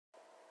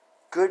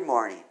Good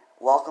morning.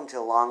 Welcome to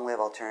the Long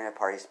Live Alternative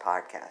Parties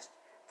podcast.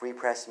 Free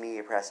Press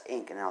Media Press,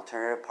 Inc., and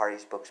Alternative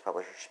Parties Books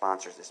Publisher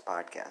sponsors this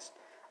podcast.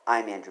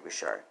 I'm Andrew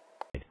Bouchard.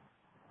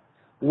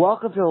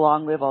 Welcome to the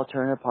Long Live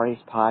Alternative Parties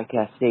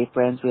podcast. Today,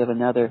 friends, we have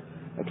another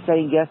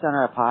exciting guest on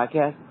our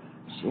podcast.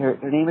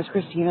 Her name is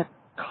Christina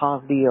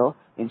Khalil,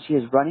 and she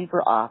is running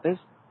for office,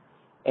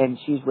 and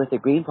she's with the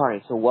Green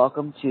Party. So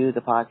welcome to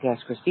the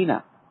podcast,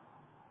 Christina.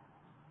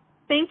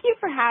 Thank you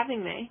for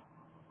having me.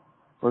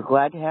 We're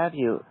glad to have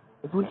you.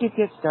 If we could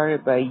get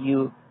started by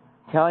you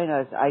telling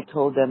us, I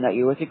told them that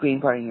you're with the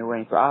Green Party and you're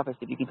running for office.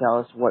 If you can tell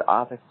us what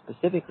office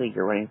specifically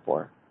you're running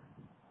for.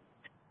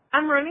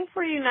 I'm running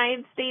for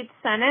United States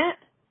Senate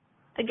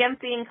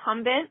against the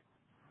incumbent,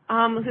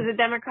 who's a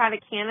Democratic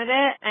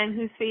candidate and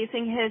who's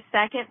facing his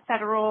second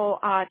federal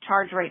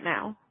charge right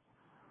now.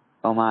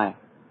 Oh, my.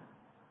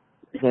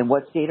 Then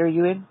what state are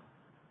you in?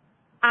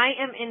 I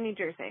am in New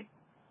Jersey.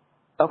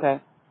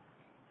 Okay.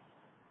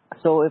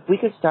 So if we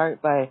could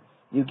start by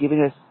you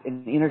giving us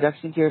an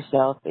introduction to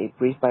yourself, a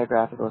brief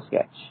biographical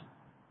sketch.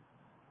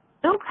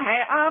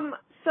 Okay.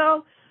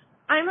 So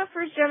I'm a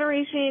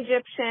first-generation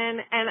Egyptian,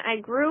 and I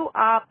grew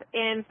up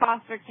in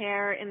foster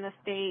care in the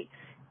state.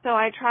 So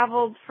I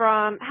traveled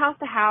from house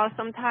to house.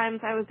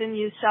 Sometimes I was in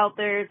youth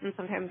shelters, and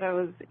sometimes I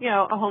was,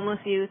 a homeless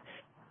youth.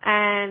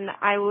 And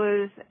I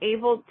was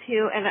able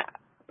to, and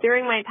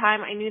during my time,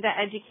 I knew that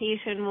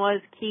education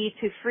was key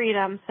to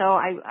freedom. So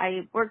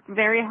I worked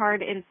very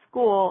hard in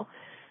school,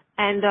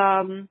 and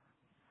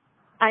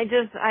I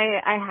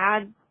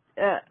had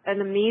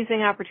an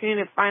amazing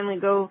opportunity to finally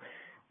go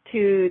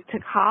to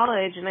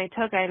college, and I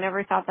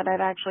never thought that I'd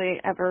actually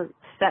ever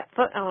set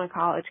foot on a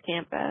college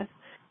campus.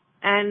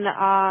 And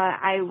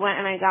I went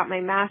and I got my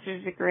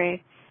master's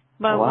degree.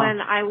 But wow.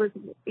 When I was,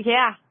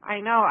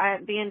 I know,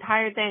 the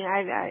entire thing,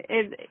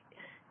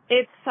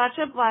 it's such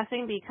a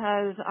blessing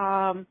because,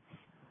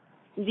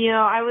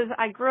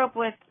 I grew up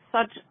with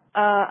such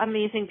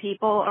amazing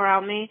people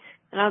around me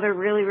and other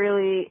really,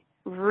 really,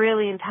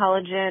 really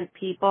intelligent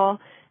people.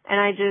 And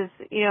I just,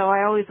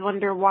 I always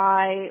wonder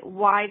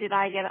why did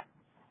I get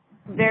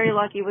very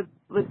lucky with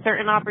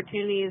certain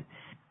opportunities,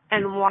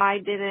 and why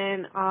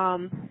didn't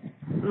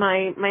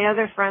my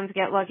other friends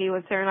get lucky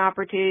with certain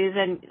opportunities.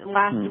 And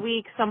last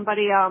week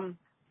somebody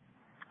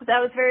that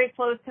was very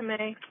close to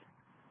me,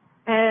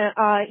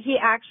 he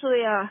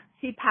actually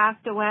he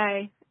passed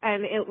away,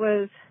 and it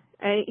was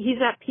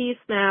he's at peace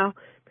now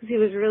because he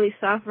was really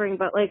suffering,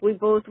 but we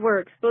both were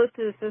exposed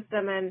to the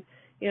system, and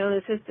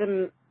the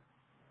system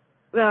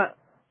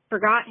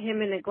forgot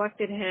him and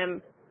neglected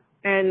him,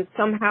 and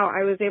somehow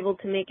I was able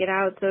to make it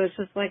out. So it's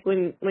just like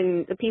when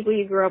the people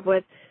you grew up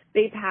with,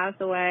 they pass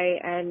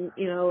away, and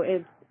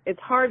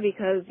it's hard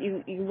because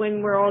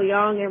when we're all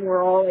young and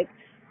we're all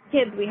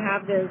kids, we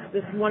have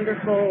this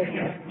wonderful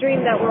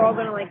dream that we're all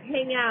going to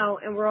hang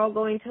out, and we're all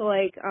going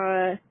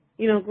to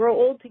grow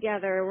old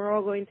together, and we're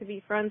all going to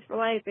be friends for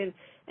life and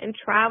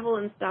travel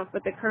and stuff.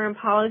 But the current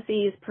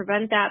policies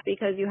prevent that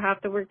because you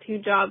have to work 2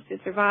 jobs to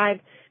survive,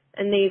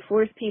 and they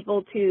force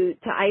people to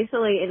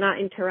isolate and not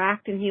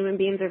interact, and human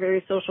beings are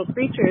very social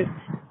creatures.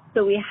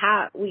 So we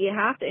have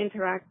to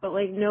interact, but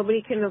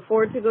nobody can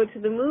afford to go to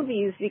the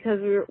movies because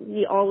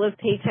we all live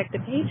paycheck to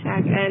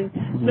paycheck, and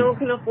no one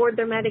can afford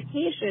their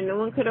medication. No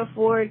one could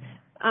afford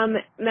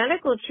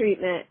medical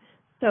treatment.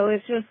 So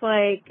it's just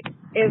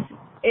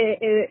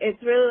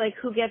it's really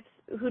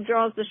who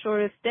draws the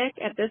shortest stick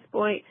at this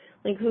point.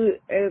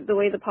 The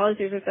way the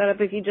policies are set up,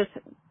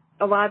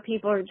 a lot of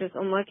people are just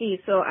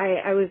unlucky. So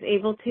I was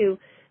able to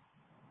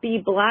be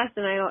blessed,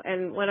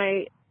 and when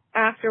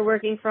after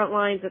working front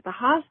lines at the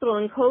hospital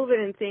in COVID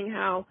and seeing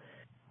how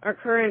our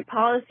current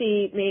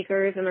policy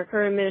makers and our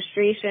current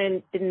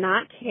administration did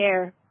not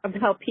care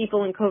about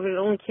people in COVID,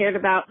 only cared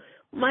about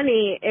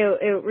money,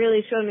 it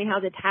really showed me how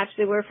detached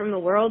they were from the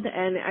world.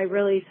 And I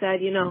really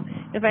said,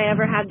 if I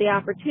ever had the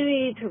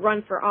opportunity to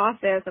run for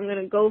office, I'm going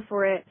to go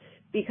for it,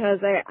 because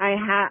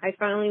I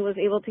finally was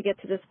able to get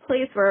to this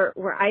place where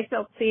I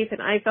felt safe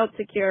and I felt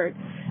secured.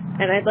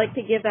 And I'd like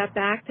to give that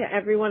back to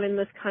everyone in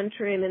this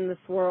country and in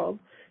this world.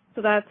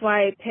 So that's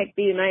why I picked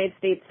the United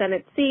States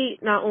Senate seat,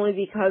 not only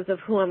because of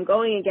who I'm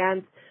going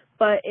against,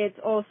 but it's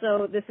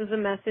also, this is a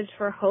message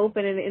for hope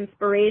and an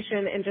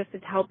inspiration, and just to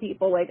tell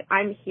people,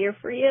 I'm here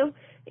for you,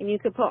 and you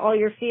could put all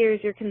your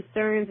fears, your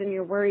concerns, and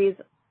your worries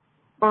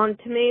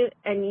onto me,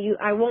 and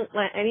I won't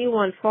let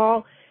anyone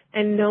fall,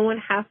 and no one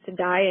has to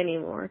die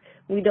anymore.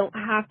 We don't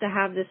have to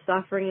have this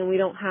suffering, and we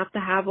don't have to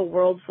have a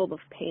world full of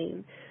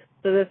pain.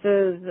 So this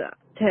is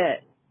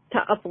to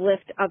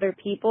uplift other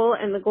people,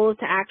 and the goal is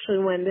to actually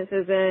win. This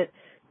isn't,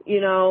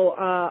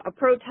 a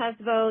protest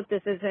vote.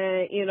 This isn't,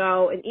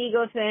 an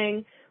ego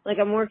thing.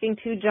 I'm working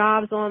 2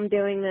 jobs while I'm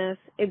doing this.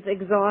 It's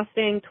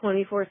exhausting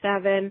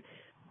 24/7.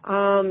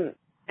 And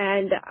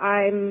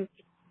I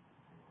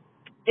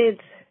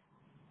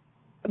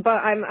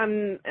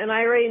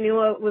already knew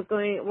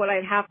what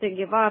I'd have to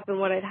give up and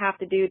what I'd have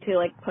to do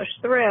to push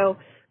through.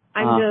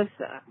 Because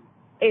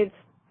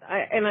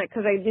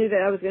I knew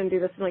that I was going to do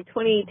this in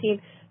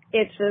 2018.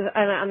 it's just,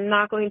 I'm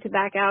not going to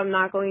back out. I'm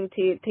not going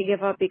to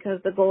give up, because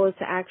the goal is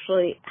to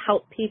actually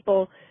help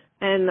people.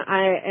 And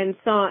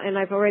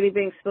I've already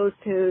been exposed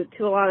to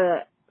a lot of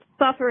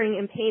suffering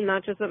and pain,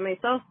 not just with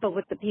myself, but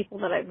with the people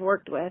that I've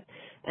worked with.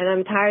 And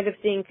I'm tired of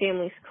seeing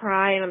families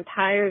cry, and I'm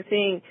tired of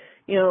seeing,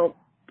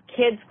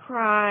 kids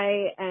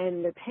cry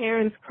and their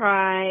parents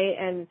cry,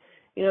 and,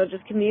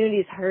 just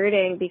communities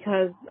hurting,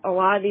 because a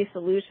lot of these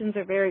solutions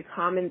are very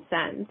common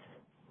sense.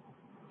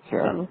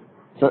 Sure.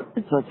 So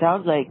it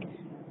sounds like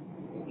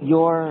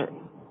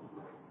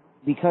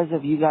because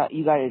of you got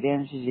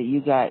advantages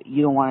that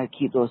you don't want to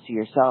keep those to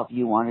yourself.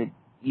 You want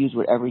to use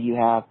whatever you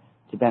have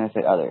to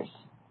benefit others.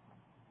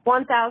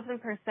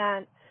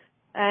 1,000%.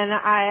 And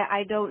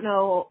I don't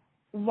know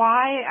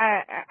why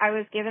I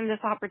was given this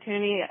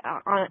opportunity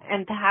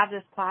and to have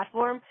this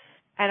platform,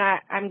 and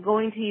I'm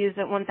going to use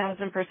it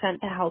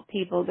 1,000% to help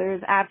people.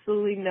 There's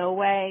absolutely no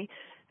way.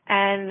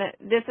 And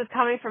this is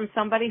coming from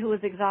somebody who was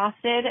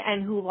exhausted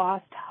and who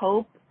lost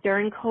hope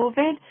during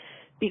COVID,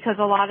 because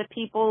a lot of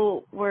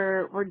people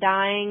were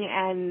dying,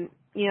 and,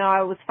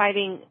 I was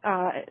fighting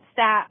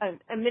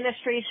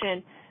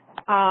administration,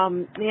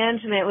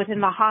 management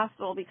within the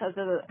hospital because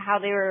of how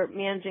they were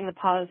managing the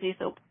policy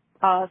so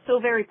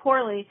very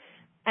poorly.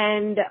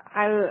 And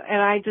I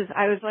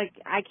was like,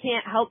 I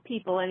can't help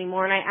people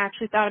anymore. And I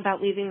actually thought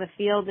about leaving the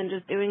field and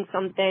just doing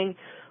something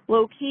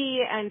low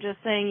key and just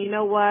saying, you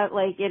know what,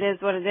 like, it is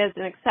what it is,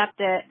 and accept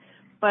it.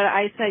 But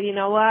I said, you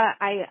know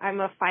what, I'm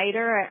a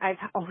fighter. I've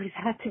always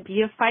had to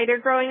be a fighter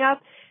growing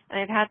up, and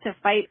I've had to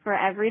fight for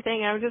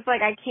everything. I was just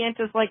like, I can't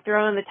just like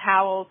throw in the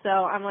towel. So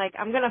I'm like,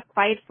 I'm going to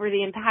fight for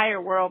the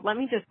entire world. Let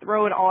me just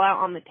throw it all out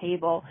on the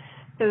table.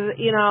 Because,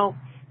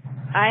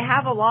 I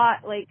have a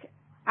lot, like,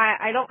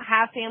 I don't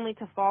have family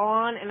to fall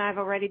on, and I've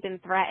already been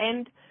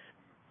threatened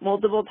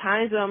multiple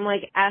times, but I'm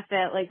like, F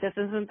it. Like, this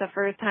isn't the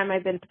first time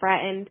I've been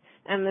threatened,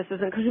 and this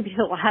isn't going to be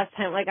the last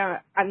time. Like,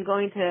 I'm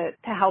going to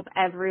help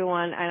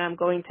everyone, and I'm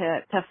going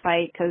to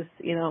fight, because,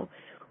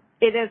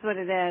 it is what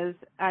it is.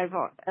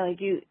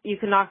 You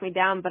can knock me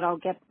down, but I'll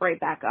get right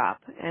back up,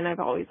 and I've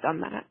always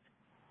done that.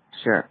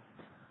 Sure.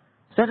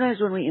 Sometimes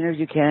when we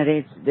interview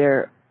candidates,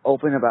 they're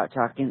open about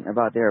talking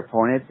about their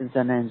opponents, and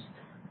sometimes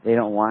they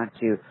don't want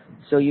to.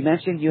 So you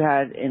mentioned you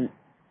had an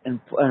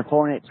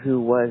opponent who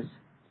was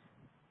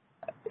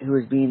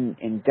being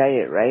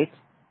indicted, right?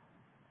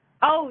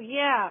 Oh,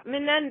 yeah,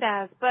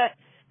 Menendez. But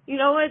you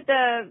know what?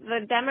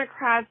 The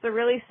Democrats are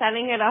really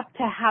setting it up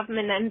to have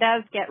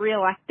Menendez get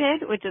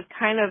reelected, which is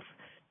kind of,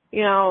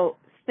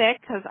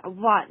 sick, because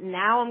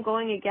now I'm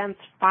going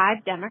against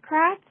 5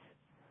 Democrats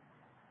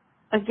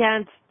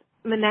against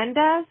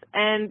Menendez,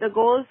 and the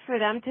goal is for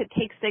them to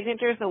take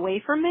signatures away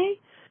from me.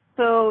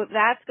 So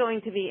that's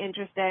going to be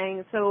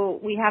interesting. So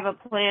we have a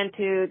plan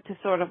to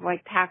sort of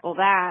like tackle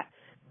that.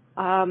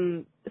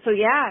 So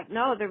yeah,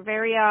 no, they're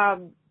very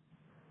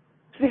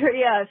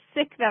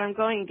sick that I'm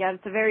going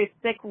against, a very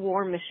sick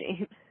war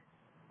machine.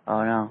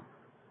 Oh no.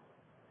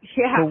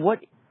 Yeah.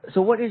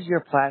 So what is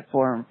your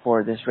platform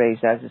for this race?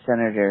 As a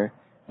senator,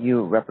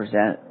 you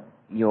represent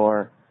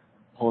your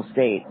whole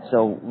state.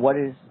 So what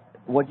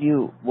would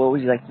you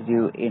like to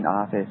do in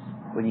office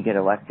when you get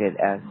elected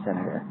as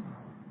senator?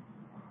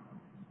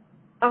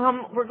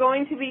 We're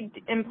going to be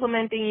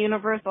implementing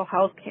universal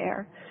health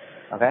care.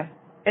 Okay.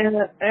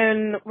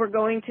 And we're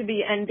going to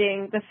be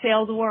ending the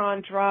failed war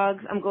on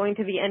drugs. I'm going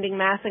to be ending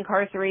mass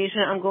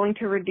incarceration. I'm going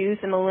to reduce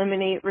and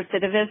eliminate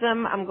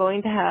recidivism. I'm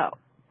going to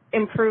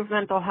improve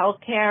mental health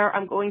care.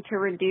 I'm going to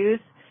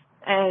reduce,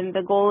 and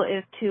the goal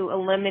is to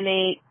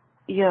eliminate,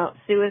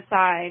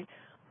 suicide,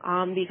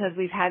 because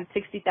we've had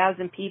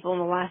 60,000 people in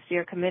the last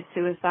year commit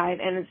suicide.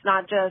 And it's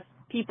not just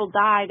people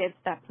died, it's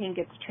that pain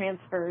gets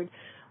transferred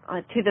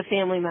to the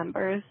family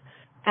members.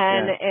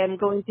 And I'm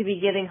going to be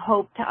giving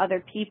hope to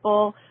other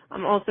people.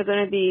 I'm also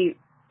going to be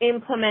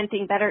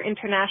implementing better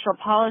international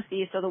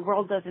policies so the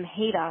world doesn't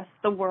hate us.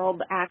 The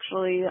world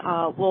actually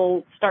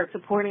will start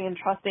supporting and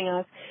trusting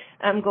us.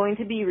 I'm going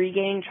to be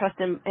regaining trust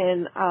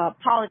in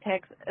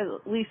politics,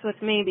 at least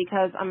with me,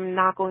 because I'm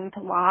not going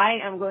to lie.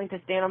 I'm going to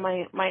stand on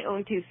my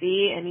own 2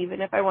 feet, and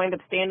even if I wind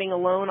up standing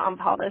alone on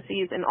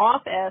policies in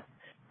office,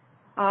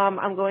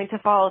 I'm going to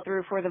follow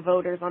through for the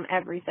voters on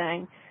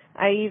everything.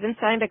 I even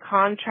signed a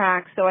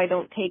contract so I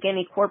don't take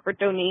any corporate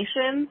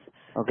donations.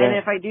 Okay. And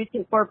if I do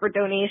take corporate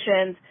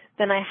donations,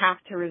 then I have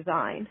to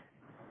resign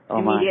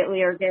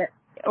immediately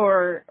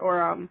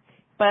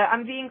but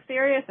I'm being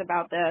serious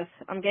about this.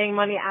 I'm getting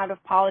money out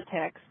of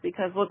politics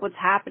because look what's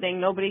happening.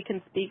 Nobody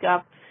can speak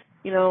up,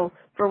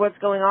 for what's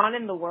going on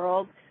in the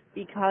world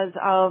because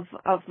of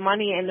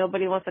money, and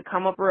nobody wants to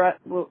come up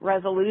with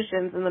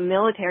resolutions, and the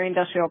military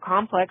industrial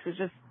complex is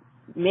just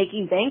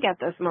making bank at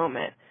this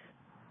moment.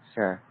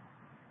 Sure.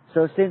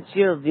 So since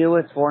you deal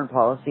with foreign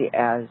policy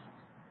as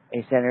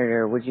a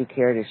senator, would you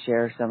care to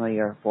share some of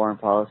your foreign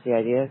policy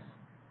ideas?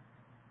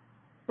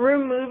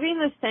 Removing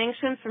the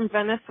sanctions from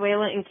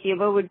Venezuela and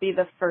Cuba would be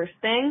the first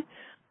thing.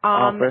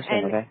 First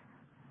thing, okay.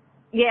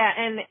 Yeah,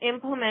 and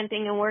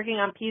implementing and working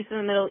on peace in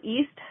the Middle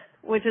East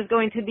which is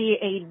going to be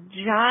a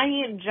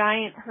giant,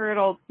 giant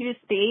hurdle to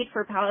state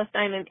for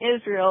Palestine and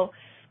Israel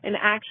and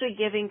actually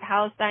giving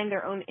Palestine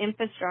their own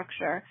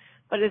infrastructure.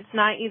 But it's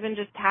not even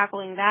just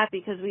tackling that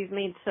because we've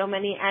made so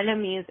many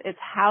enemies. It's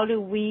how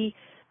do we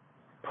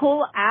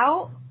pull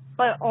out,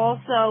 but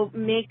also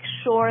make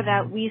sure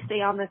that we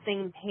stay on the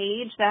same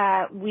page,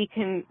 that we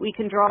can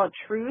draw a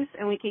truce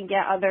and we can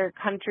get other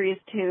countries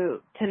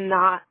to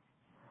not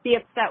be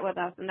upset with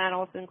us. And that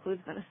also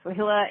includes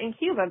Venezuela and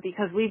Cuba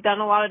because we've done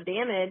a lot of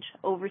damage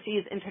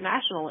overseas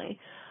internationally.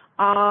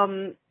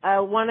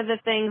 One of the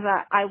things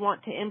that I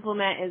want to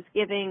implement is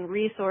giving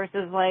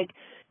resources like,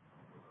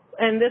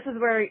 and this is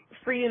where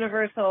free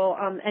universal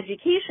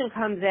education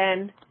comes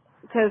in,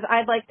 because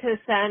I'd like to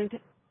send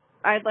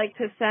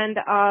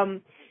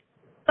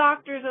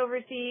doctors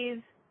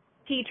overseas,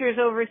 teachers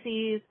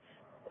overseas,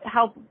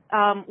 help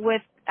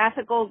with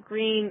ethical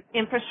green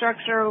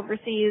infrastructure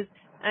overseas.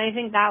 And I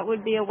think that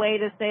would be a way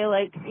to say,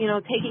 like, you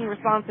know, taking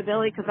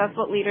responsibility, because that's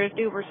what leaders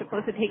do. We're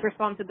supposed to take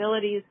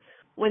responsibilities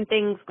when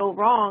things go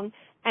wrong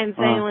and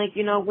saying, like,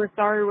 you know, we're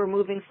sorry, we're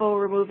moving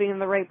forward, we're moving in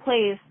the right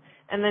place,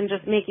 and then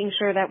just making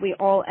sure that we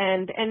all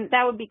end. And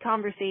that would be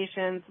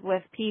conversations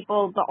with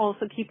people, but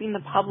also keeping the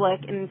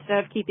public, and instead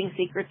of keeping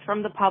secrets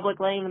from the public,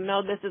 letting them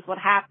know this is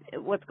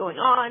what's going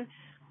on,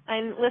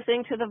 and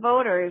listening to the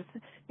voters,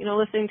 you know,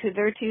 listening to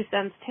their 2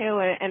 cents too,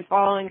 and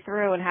following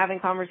through and having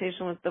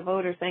conversation with the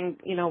voters saying,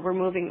 you know, we're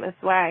moving this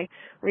way.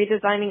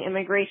 Redesigning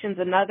immigration's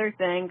another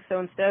thing. So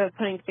instead of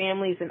putting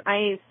families in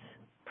ICE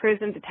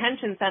prison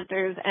detention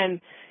centers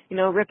and, you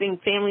know, ripping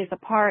families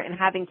apart and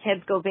having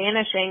kids go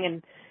vanishing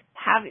and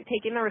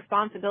taking the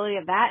responsibility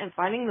of that and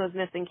finding those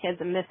missing kids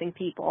and missing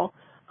people,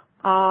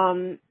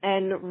 and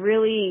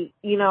really,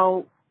 you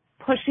know,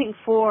 pushing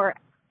for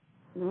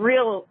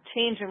real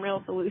change and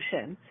real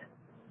solutions.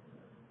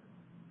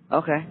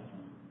 Okay.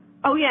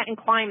 Oh, yeah, and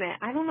climate.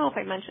 I don't know if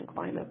I mentioned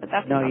climate, but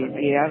that's no,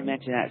 you haven't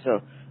mentioned that.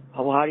 So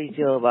how do you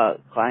feel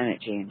about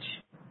climate change?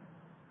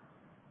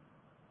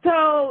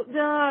 So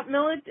the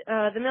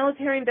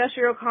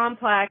military-industrial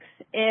complex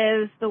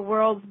is the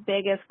world's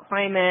biggest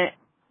climate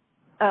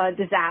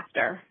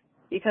disaster,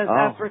 because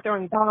as we're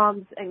throwing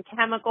bombs and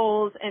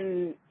chemicals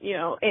and, you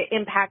know, it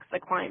impacts the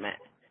climate.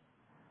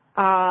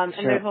 And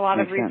there's a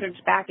lot of research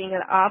backing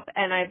it up,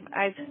 and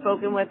I've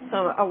spoken with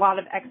a lot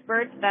of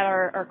experts that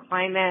are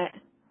climate,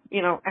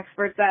 you know,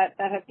 experts that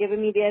have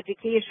given me the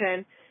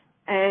education,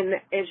 and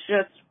it's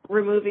just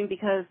removing,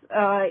 because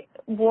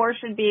war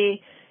should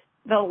be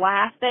the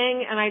last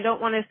thing. And I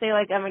don't want to say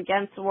like I'm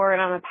against war and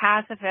I'm a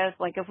pacifist.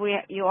 Like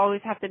you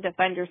always have to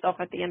defend yourself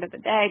at the end of the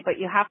day, but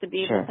you have to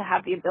be able to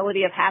have the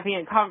ability of having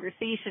a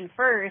conversation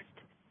first,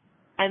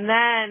 and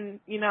then,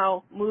 you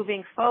know,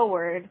 moving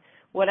forward.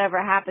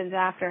 Whatever happens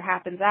after,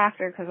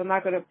 because I'm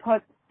not going to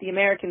put the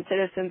American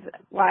citizens'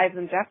 lives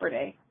in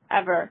jeopardy,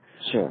 ever.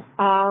 Sure.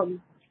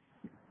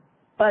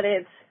 But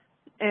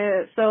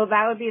so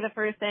that would be the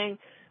first thing,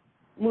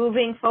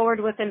 moving forward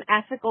with an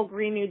ethical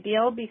Green New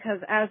Deal, because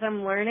as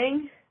I'm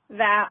learning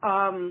that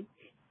the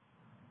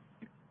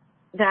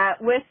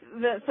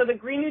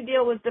Green New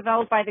Deal was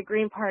developed by the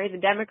Green Party. The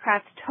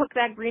Democrats took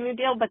that Green New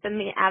Deal, but then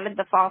they added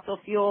the fossil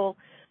fuel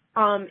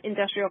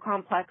industrial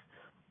complex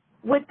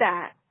with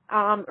that.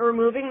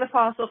 Removing the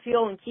fossil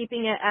fuel and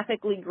keeping it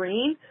ethically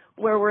green,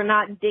 where we're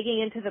not digging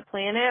into the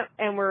planet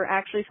and we're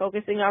actually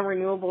focusing on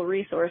renewable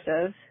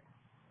resources,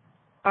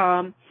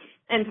 and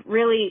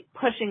really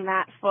pushing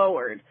that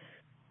forward.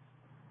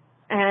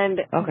 And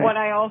what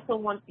I also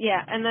want,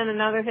 and then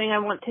another thing I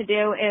want to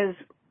do is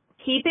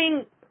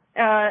keeping,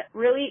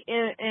 really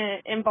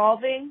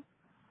involving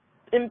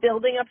and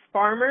building up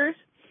farmers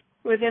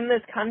within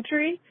this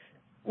country,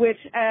 which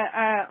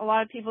a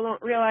lot of people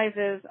don't realize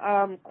is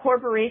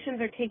corporations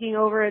are taking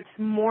over. It's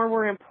more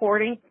we're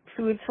importing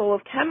foods full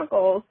of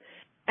chemicals,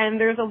 and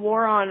there's a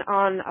war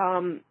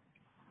on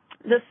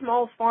the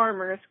small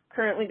farmers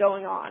currently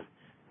going on.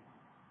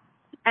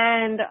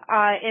 And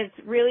it's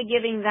really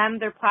giving them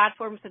their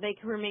platform so they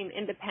can remain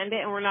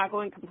independent, and we're not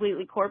going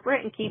completely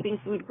corporate, and keeping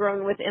food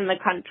grown within the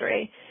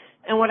country.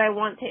 And what I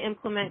want to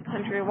implement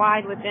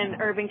countrywide within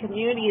urban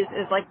communities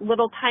is like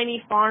little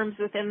tiny farms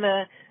within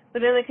the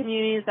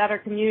communities that are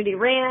community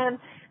ran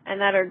and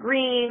that are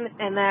green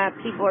and that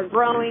people are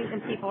growing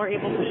and people are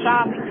able to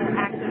shop and get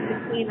access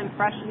to clean and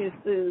fresh new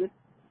food.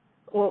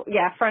 Well,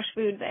 fresh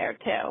food there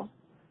too.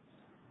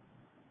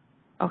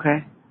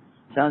 Okay.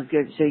 Sounds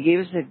good. So you gave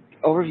us an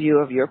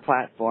overview of your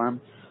platform.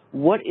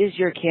 What is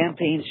your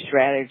campaign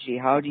strategy?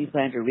 How do you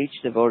plan to reach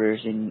the voters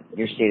in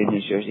your state of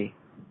New Jersey?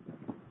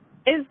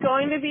 It's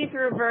going to be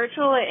through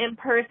virtual and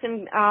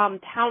in-person town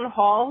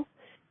halls,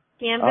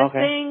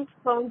 canvassing,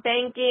 phone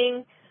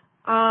banking,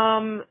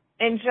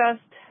 and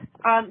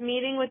just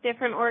meeting with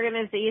different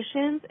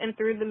organizations and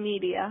through the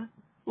media.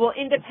 Well,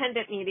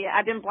 independent media.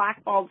 I've been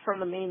blackballed from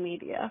the main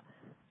media.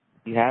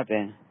 You have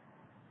been?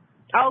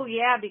 Oh,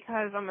 yeah,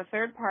 because I'm a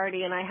third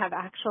party and I have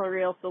actual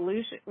real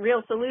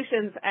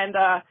solutions, and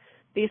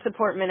they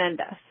support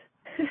Menendez.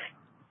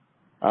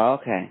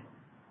 Okay.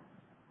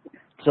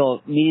 So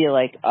media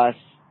like us,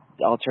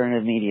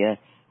 alternative media,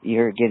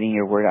 you're getting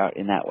your word out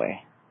in that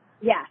way.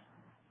 Yes.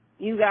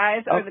 You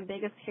guys are the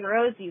biggest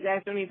heroes. You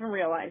guys don't even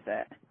realize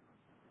it.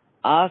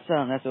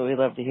 Awesome. That's what we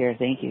love to hear.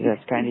 Thank you.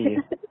 That's kind of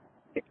you.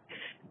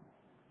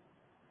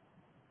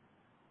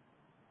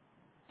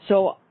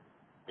 So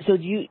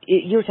you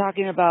were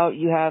talking about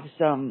you have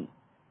some,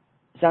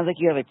 sounds like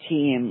you have a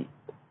team.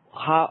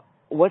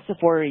 What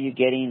support are you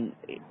getting?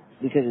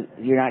 Because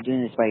you're not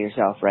doing this by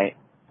yourself, right?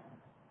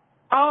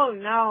 Oh,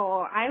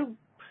 no.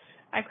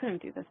 I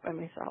couldn't do this by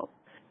myself.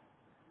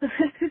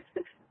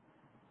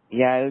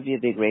 Yeah, it would be a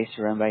big race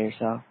to run by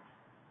yourself.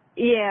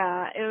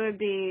 Yeah, it would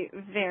be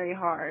very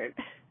hard.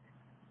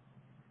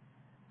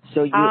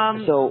 So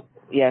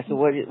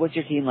what's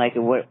your team like,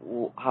 and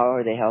how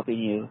are they helping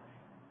you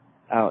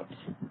out?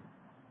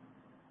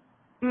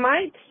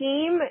 My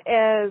team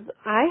is,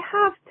 I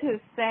have to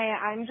say,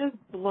 I'm just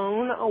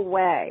blown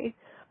away.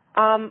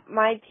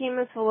 My team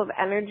is full of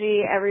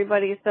energy.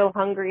 Everybody's so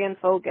hungry and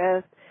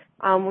focused.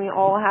 We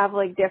all have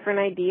like different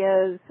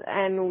ideas,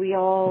 and we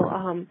all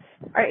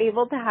are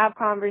able to have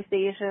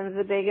conversations.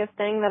 The biggest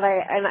thing that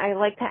I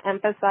like to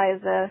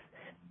emphasize this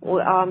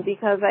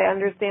because I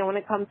understand when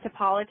it comes to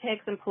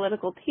politics and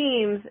political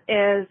teams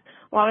is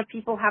a lot of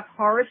people have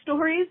horror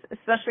stories,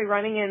 especially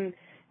running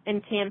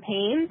in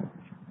campaigns.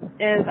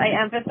 Is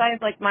I emphasize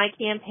like my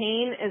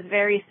campaign is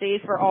very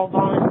safe for all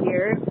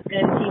volunteers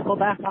and people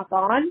that hop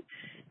on,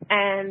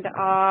 and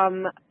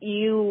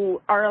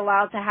you are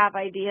allowed to have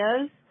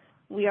ideas.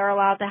 We are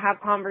allowed to have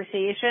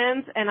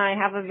conversations, and I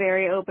have a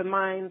very open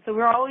mind. So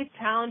we're always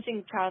challenging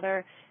each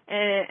other,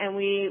 and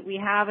we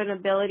have an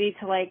ability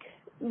to like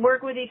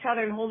work with each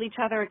other and hold each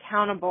other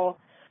accountable.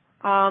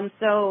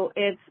 So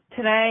it's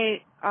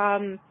today.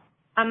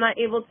 I'm not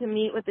able to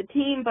meet with the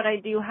team, but I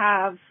do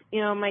have,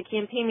 my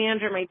campaign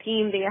manager, my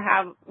team, they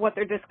have what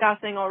they're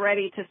discussing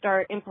already to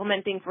start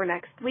implementing for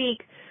next week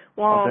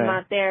while I'm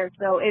not there.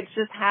 So it's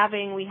just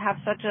we have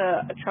such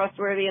a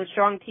trustworthy and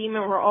strong team,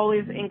 and we're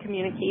always in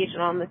communication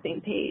on the same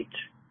page.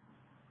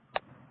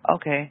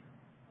 Okay.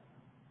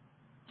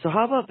 So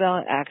how about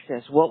ballot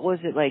access? What was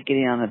it like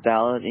getting on the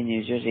ballot in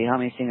New Jersey? How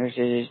many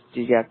signatures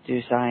did you have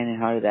to sign,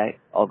 and how did that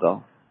all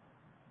go?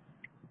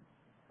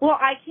 Well,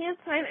 I can't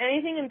sign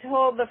anything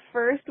until the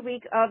first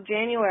week of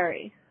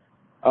January.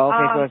 Oh,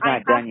 okay, so it's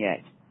not done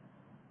yet.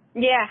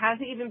 Yeah, it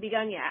hasn't even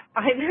begun yet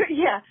either.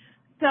 Yeah.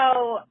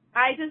 So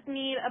I just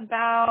need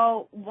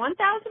about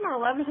 1,000 or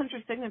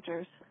 1,100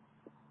 signatures.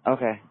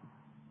 Okay.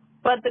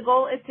 But the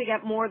goal is to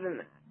get more than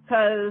that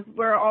because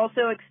we're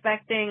also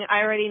expecting, I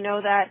already know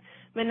that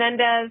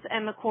Menendez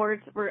and the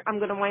courts, I'm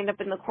going to wind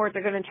up in the court,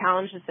 they're going to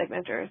challenge the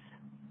signatures.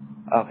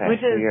 Okay,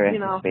 which so is, you're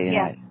anticipating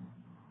that.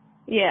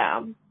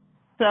 Yeah.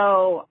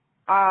 So,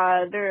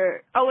 I'll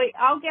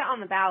get on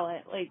the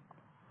ballot. Like,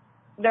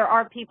 there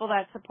are people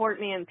that support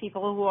me and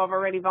people who have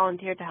already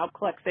volunteered to help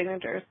collect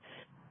signatures.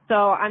 So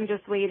I'm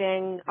just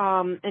waiting,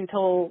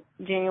 until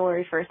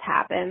January 1st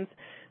happens.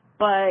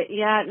 But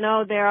yeah,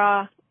 no,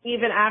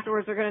 even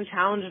afterwards they're going to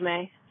challenge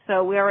me.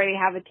 So we already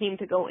have a team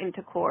to go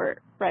into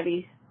court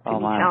ready to be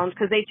challenged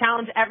because they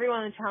challenge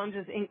everyone and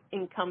challenges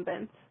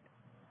incumbents.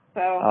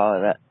 So.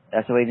 Oh,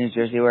 that's the way New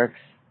Jersey works?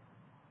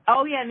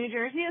 Oh yeah, New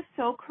Jersey is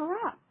so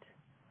corrupt.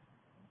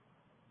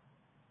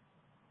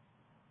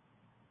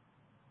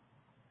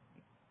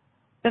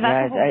 So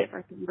that's a whole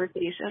different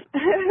conversation.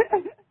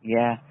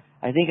 Yeah.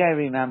 I think I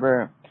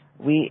remember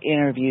we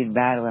interviewed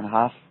Madeline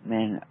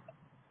Hoffman,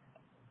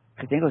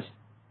 I think it was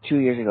 2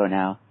 years ago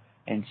now,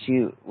 and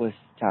she was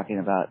talking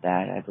about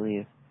that, I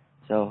believe.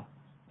 So,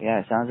 yeah,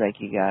 it sounds like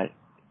you got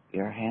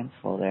your hands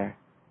full there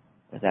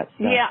with that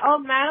stuff. Yeah,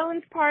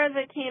 Madeline's part of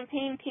the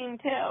campaign team,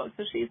 too,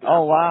 so she's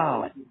not wow. far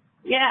away.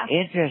 Yeah.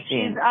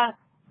 Interesting.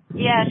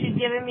 She's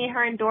giving me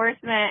her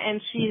endorsement,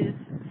 and she's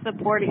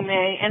supporting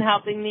me and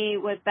helping me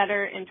with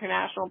better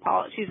international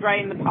policy. She's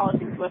writing the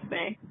policies with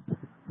me.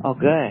 Oh,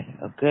 good.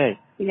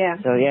 Yeah.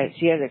 So, yeah,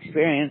 she has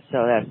experience,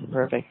 so that's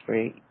perfect for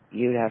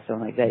you to have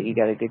something like that. You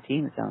got a good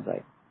team, it sounds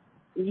like.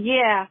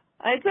 Yeah,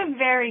 it's a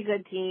very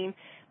good team.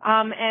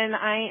 And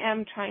I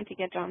am trying to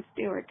get Jon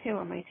Stewart, too,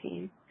 on my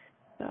team.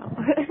 So.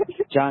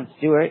 Jon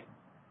Stewart?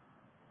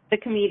 The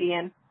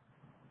comedian.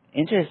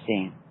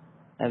 Interesting.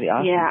 That'd be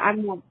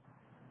awesome.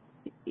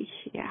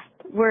 Yeah,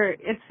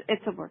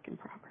 it's a work in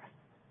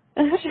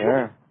progress.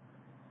 Sure.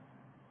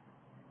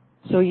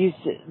 So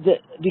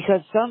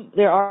because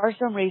there are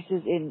some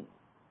races in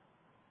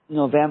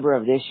November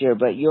of this year,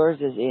 but yours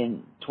is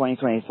in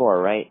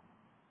 2024, right?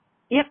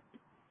 Yep.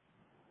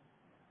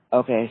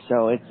 Okay,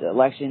 so it's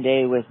election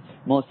day with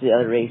most of the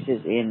other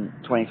races in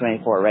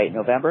 2024, right?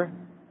 November?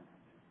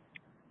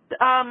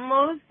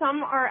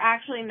 Some are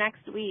actually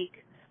next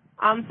week.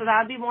 So that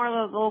would be more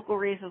of the local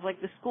races,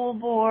 like the school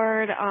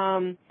board,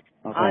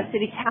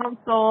 city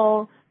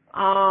council.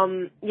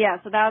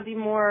 So that would be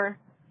more.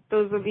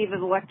 Those would be the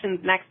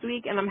elections next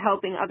week, and I'm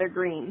helping other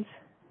Greens.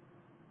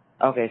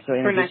 Okay, so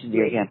in addition to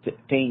your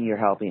campaign, you're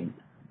helping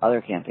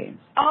other campaigns.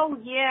 Oh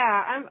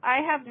yeah,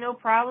 I have no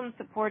problem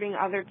supporting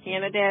other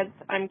candidates.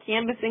 I'm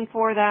canvassing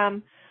for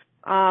them.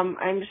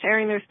 I'm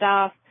sharing their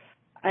stuff.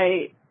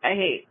 I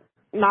hate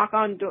knock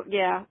on door.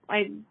 Yeah,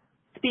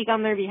 speak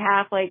on their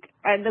behalf. Like,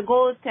 the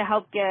goal is to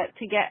help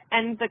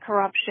end the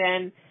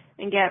corruption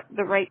and get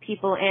the right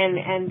people in,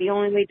 and the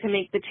only way to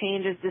make the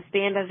change is to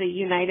stand as a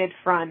united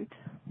front.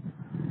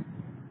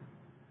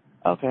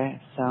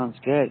 Okay, sounds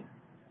good.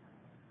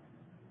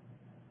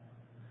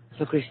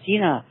 So,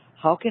 Christina,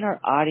 how can our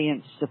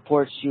audience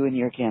support you in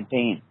your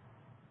campaign?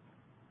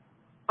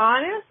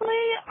 Honestly,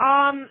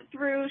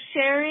 through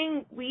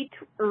sharing,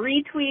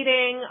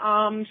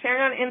 retweeting,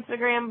 sharing on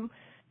Instagram,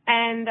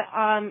 and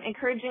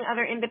encouraging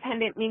other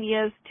independent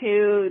medias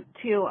to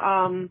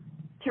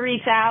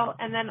reach out,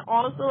 and then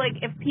also, like,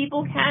 if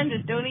people can,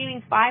 just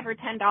donating $5 or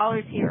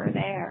 $10 here or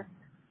there,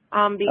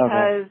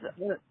 because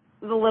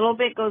the little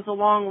bit goes a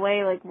long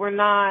way. Like,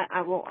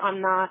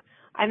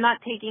 I'm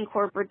not taking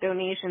corporate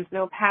donations,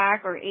 no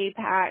PAC or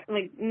APAC,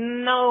 like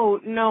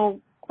no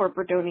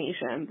corporate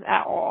donations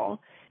at all.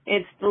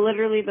 It's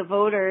literally the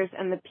voters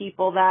and the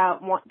people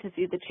that want to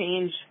see the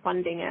change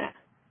funding it.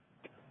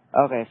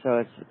 Okay, so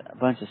it's a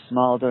bunch of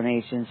small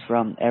donations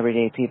from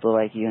everyday people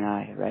like you and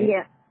I, right?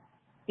 Yeah.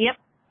 Yep.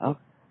 Oh,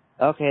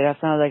 okay,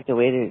 that sounds like the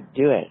way to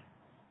do it.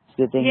 It's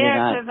a good thing you're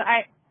not.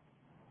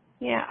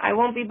 Yeah, I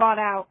won't be bought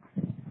out.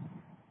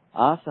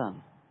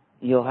 Awesome.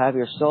 You'll have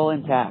your soul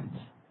intact.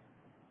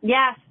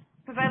 Yes,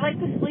 because I like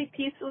to sleep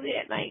peacefully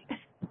at night.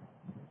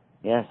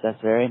 Yes,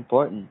 that's very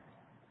important.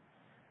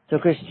 So,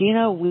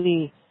 Christina,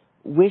 we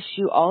wish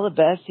you all the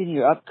best in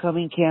your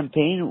upcoming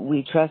campaign.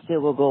 We trust it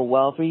will go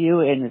well for you,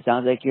 and it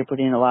sounds like you're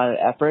putting in a lot of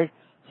effort,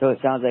 so it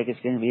sounds like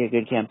it's going to be a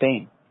good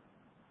campaign.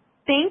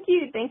 Thank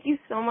you. Thank you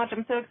so much.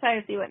 I'm so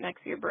excited to see what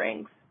next year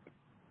brings.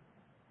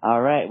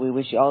 All right. We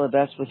wish you all the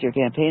best with your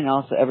campaign and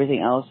also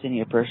everything else in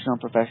your personal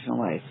and professional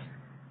life.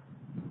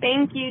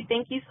 Thank you.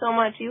 Thank you so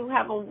much. You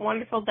have a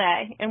wonderful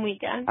day and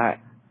weekend. All right.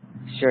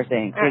 Sure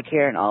thing. Take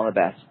care and all the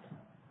best.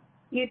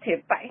 You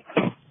too.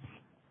 Bye.